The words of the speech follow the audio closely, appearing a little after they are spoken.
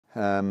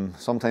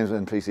Sometimes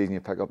in pre-season you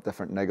pick up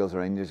different niggles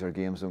or injuries, or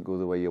games don't go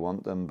the way you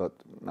want them. But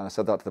and I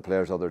said that to the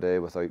players the other day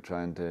without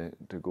trying to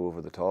go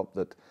over the top.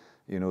 That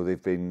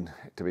they've been,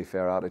 to be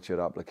fair, attitude,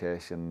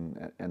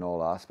 application in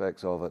all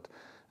aspects of it,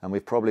 and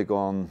we've probably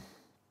gone,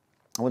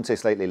 I wouldn't say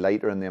slightly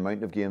lighter in the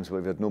amount of games.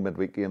 We've had no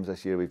midweek games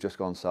this year. We've just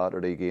gone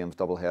Saturday games,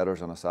 double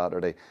headers on a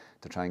Saturday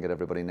to try and get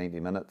everybody 90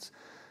 minutes.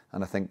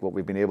 And I think what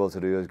we've been able to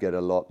do is get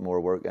a lot more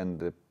work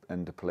into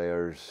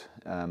players,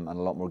 and a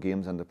lot more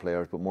games into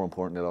players, but more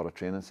importantly, a lot of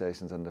training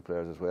sessions into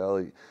players as well.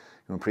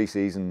 In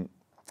pre-season,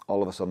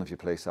 all of a sudden, if you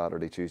play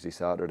Saturday, Tuesday,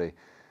 Saturday,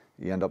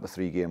 you end up a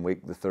 3-game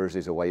week. The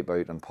Thursday's a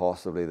wipeout, and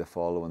possibly the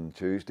following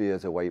Tuesday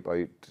is a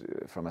wipeout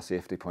from a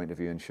safety point of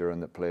view,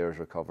 ensuring that players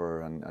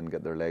recover and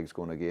get their legs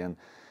going again.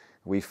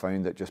 We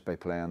found that just by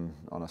playing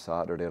on a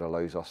Saturday, it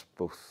allows us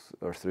both,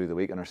 or through the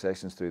week, and our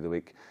sessions through the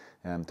week,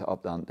 to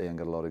up the ante and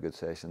get a lot of good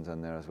sessions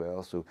in there as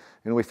well. So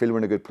we feel we're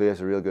in a good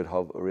place, a real good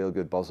hub, a real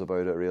good buzz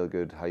about it, a real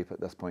good hype at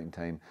this point in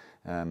time.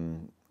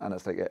 And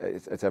it's like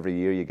it's every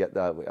year you get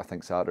that. I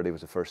think Saturday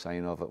was the first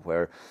sign of it,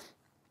 where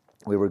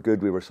we were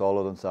good, we were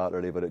solid on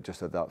Saturday, but it just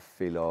had that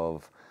feel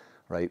of,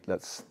 right,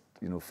 let's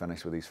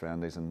finish with these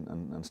friendlies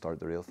and start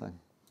the real thing.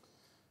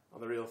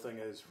 And the real thing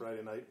is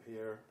Friday night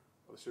here.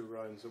 The show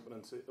rounds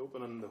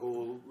opening the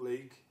whole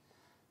league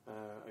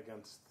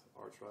against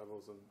arch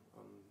rivals and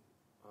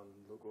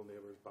local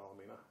neighbours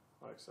Ballymena.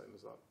 How exciting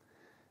is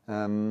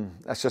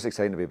that? It's just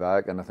exciting to be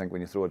back, and I think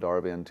when you throw a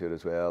derby into it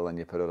as well, and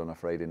you put it on a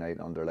Friday night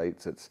under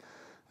lights, it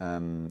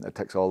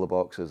ticks all the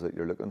boxes that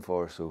you're looking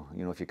for. So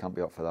if you can't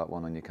be up for that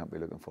one and you can't be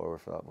looking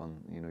forward for that one,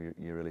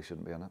 you really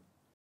shouldn't be in it.